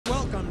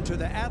welcome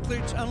to the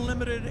Athletes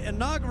Unlimited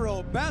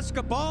inaugural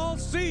basketball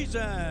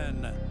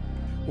season,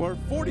 where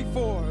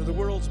 44 of the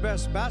world's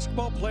best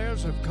basketball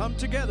players have come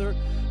together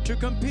to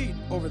compete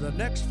over the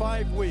next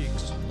 5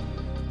 weeks.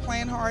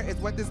 Playing hard is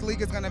what this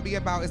league is going to be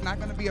about. It's not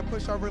going to be a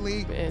pushover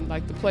league. And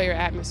like the player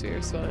atmosphere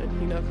is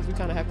fun, you know, because we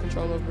kind of have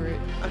control over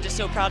it. I'm just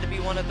so proud to be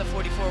one of the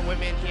 44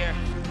 women here.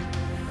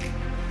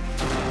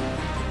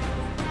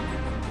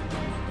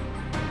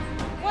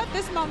 What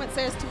this moment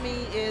says to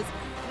me is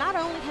not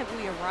only have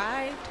we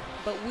arrived,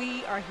 but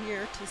we are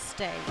here to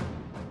stay.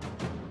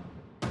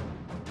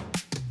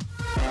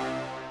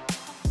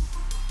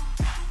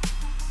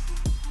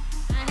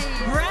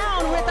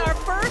 Brown with our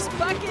first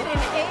bucket in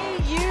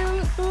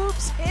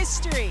AUHoops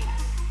history.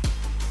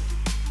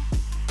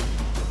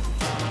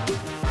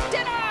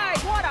 Denied,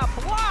 what a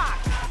block!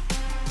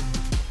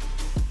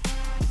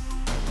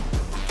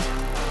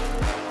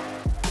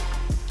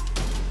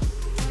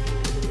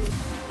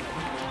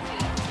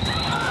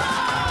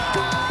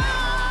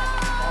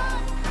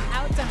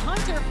 Out to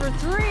Hunter for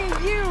 3,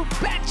 you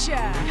betcha!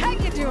 How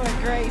you doing,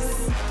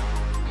 Grace?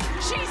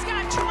 She's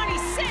got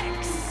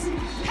 26!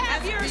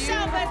 Have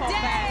yourself a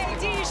day,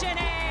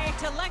 Dijonay,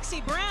 to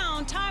Lexi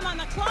Brown. Time on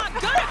the clock.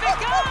 Good if it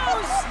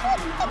goes.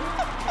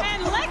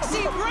 And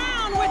Lexi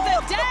Brown with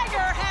the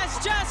dagger has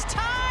just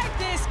tied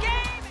this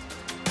game.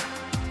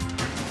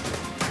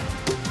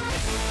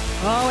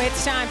 Oh,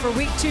 it's time for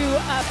week 2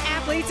 of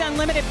Athletes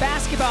Unlimited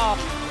basketball.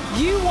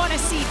 You want to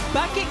see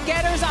bucket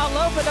getters all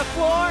over the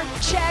floor?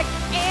 Check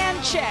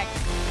and check.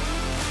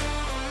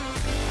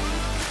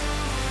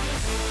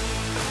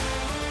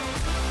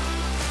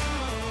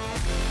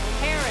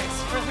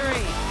 For 3.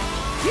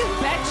 You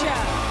betcha!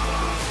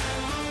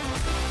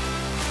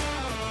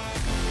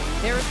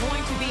 There is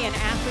going to be an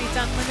Athletes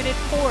Unlimited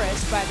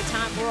forest by the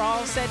time we're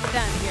all said and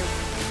done here.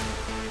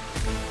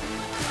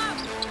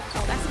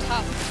 Oh, that's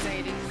tough,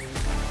 Mercedes.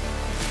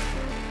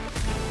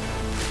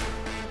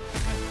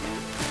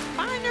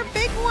 Find your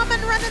big woman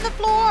running the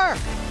floor.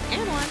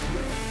 And one.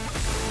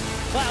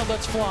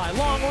 Cloudlets fly,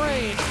 long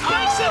range,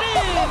 banks it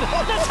in!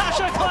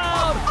 Natasha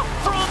Cloud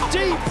from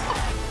deep!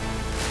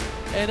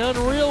 An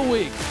unreal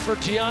week for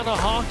Gianna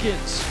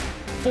Hawkins.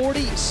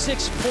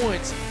 46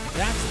 points.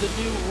 That's the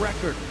new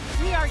record.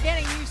 We are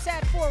getting you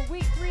set for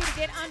week 3 to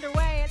get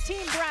underway at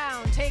Team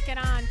Brown taking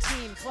on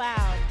Team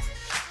Cloud.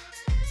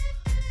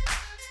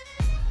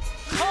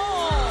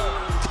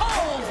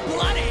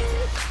 Cold-blooded.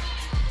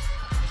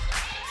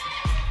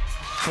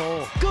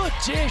 Cole, good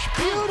dish,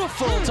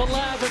 beautiful to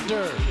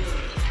Lavender.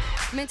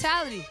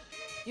 Mentality.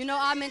 You know,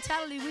 our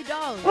mentality, we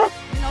dogs.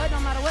 You know, it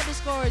don't matter what the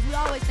score is, we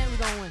always think we're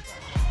gonna win.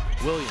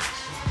 Williams,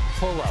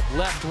 pull up,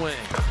 left wing,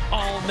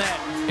 all net.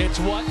 It's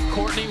what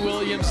Courtney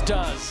Williams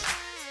does.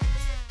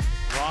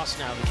 Ross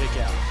now the kick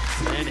out,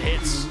 and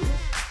hits.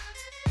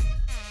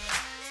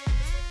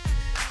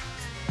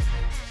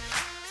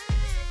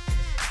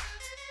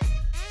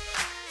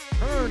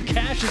 Hearn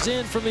cashes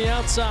in from the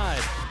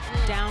outside.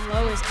 Down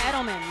low is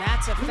Edelman,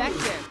 that's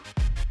effective.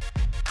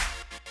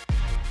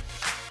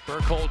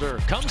 Burkholder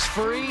comes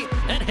free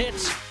and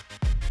hits.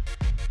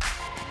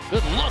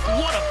 Good look,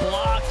 what a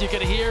block. You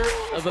can hear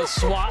the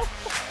swat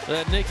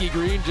that Nikki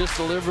Green just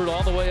delivered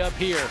all the way up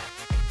here.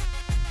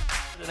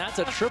 And that's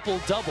a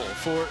triple-double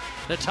for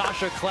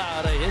Natasha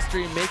Cloud, a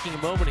history-making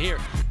moment here.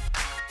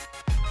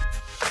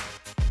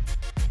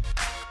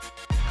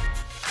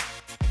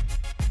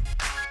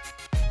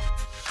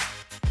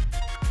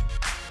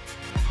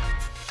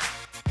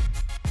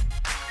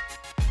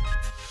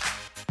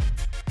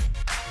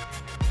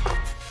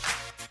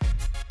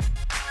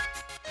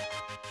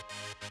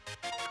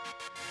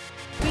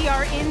 We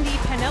are in the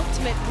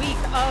penultimate week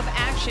of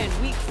action,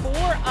 week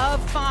 4 of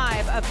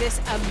 5 of this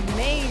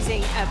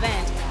amazing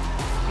event.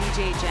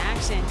 BJ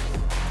Jackson,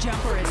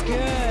 jumper is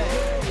good.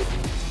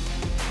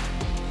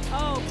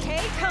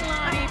 Okay,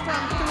 Kalani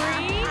from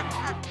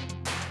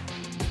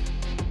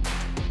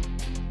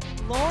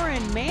 3.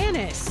 Lauren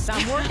Manis,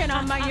 I'm working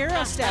on my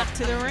Euro step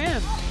to the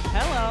rim.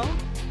 Hello.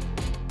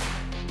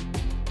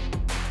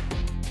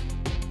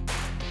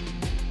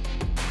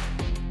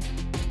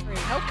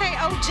 Okay,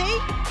 OG.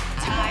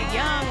 Ty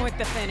Young with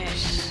the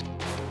finish.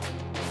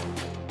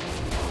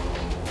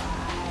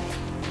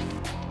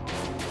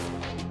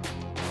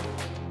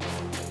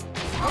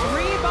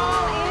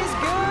 Three-ball is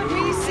good.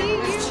 We see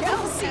you,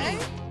 Chelsea.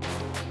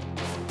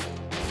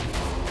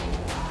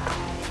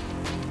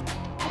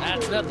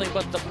 That's nothing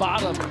but the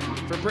bottom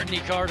for Brittany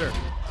Carter.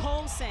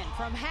 Colson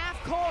from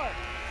half court.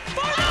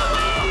 For the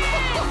win!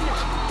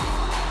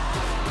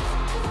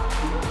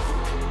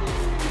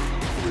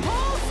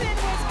 Colson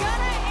was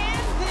gonna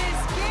end this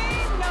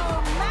game no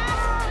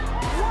matter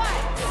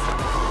what.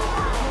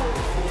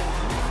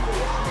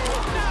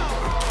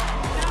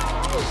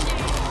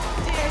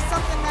 There's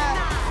something that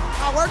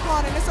I work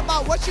on, and it's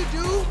about what you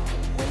do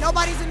when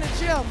nobody's in the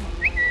gym.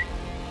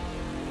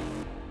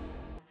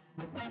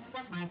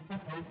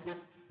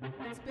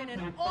 It's been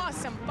an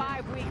awesome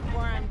 5-week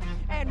run,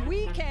 and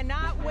we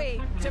cannot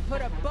wait to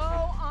put a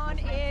bow on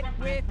it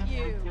with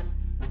you.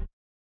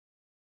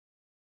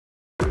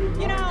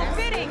 You know,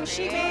 fitting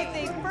She made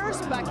the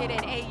first bucket in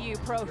AU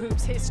Pro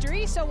Hoops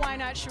history, so why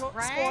not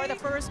score the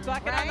first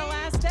bucket on the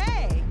last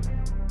day?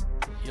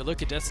 You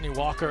look at Destiny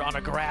Walker on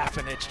a graph,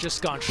 and it's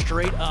just gone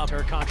straight up.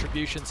 Her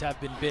contributions have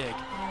been big.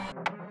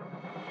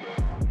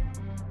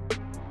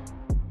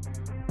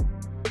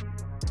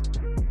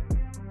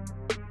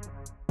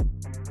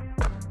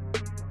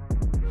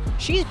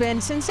 She's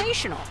been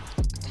sensational.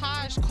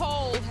 Taj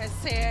Cole has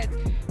said,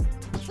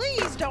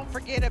 please don't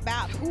forget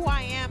about who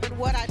I am and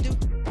what I do.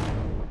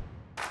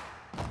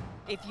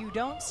 If you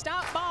don't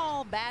stop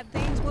ball, bad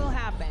things will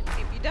happen.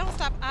 If you don't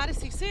stop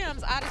Odyssey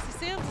Sims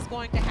is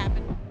going to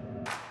happen.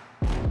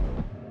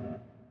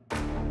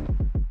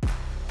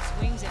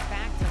 Swings it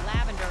back to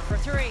Lavender for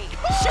three.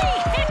 She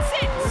hits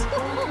it!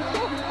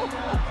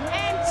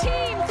 And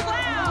Team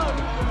Cloud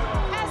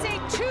has a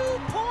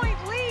 2-point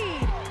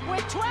lead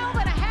with 12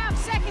 and a half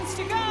seconds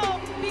to go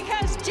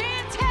because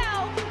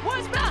Jantel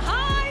was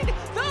behind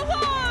the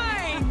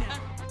line.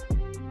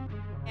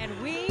 And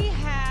we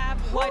have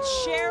what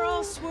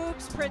Cheryl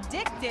Swoops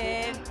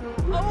predicted,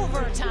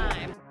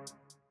 overtime.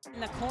 In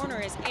the corner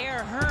is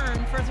Air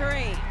Hearn for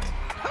three.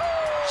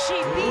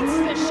 She beats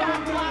the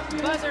shot clock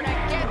buzzer to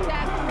get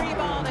that free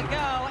ball to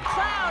go.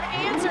 Cloud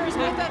answers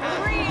with a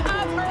three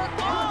of her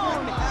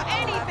own.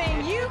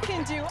 Anything you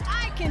can do,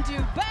 I can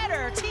do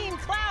better. Team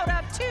Cloud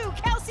up 2.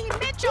 Kelsey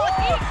Mitchell,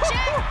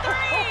 check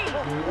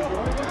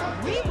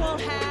 3. We will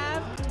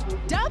have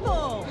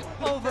double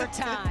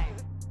overtime.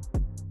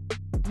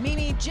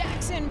 Mimi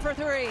Jackson for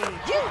 3.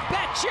 You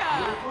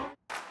betcha!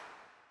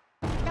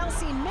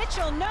 Kelsey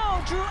Mitchell,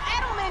 no. Drew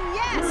Edelman,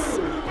 yes.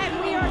 And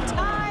we are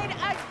tied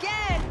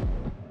again.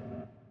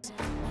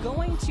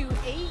 Going to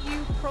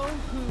AU Pro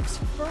Hoops'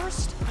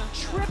 first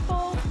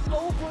triple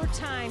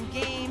overtime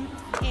game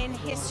in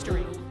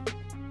history.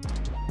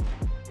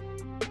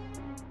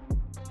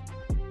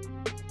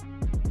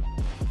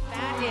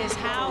 That is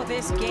how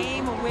this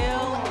game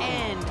will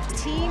end.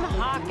 Team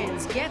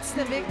Hawkins gets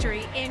the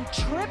victory in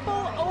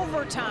triple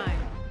overtime.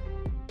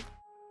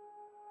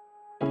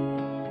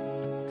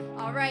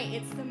 All right,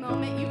 it's the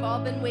moment you've all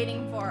been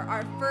waiting for.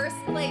 Our first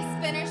place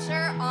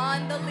finisher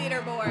on the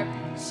leaderboard.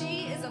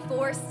 She is a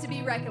force to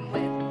be reckoned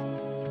with.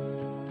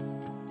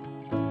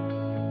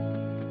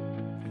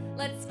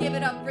 Let's give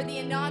it up for the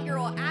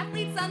inaugural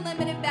Athletes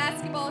Unlimited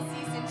Basketball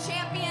Season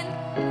champion,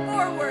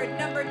 forward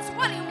number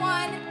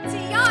 21,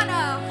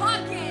 Tiana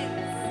Hawkins.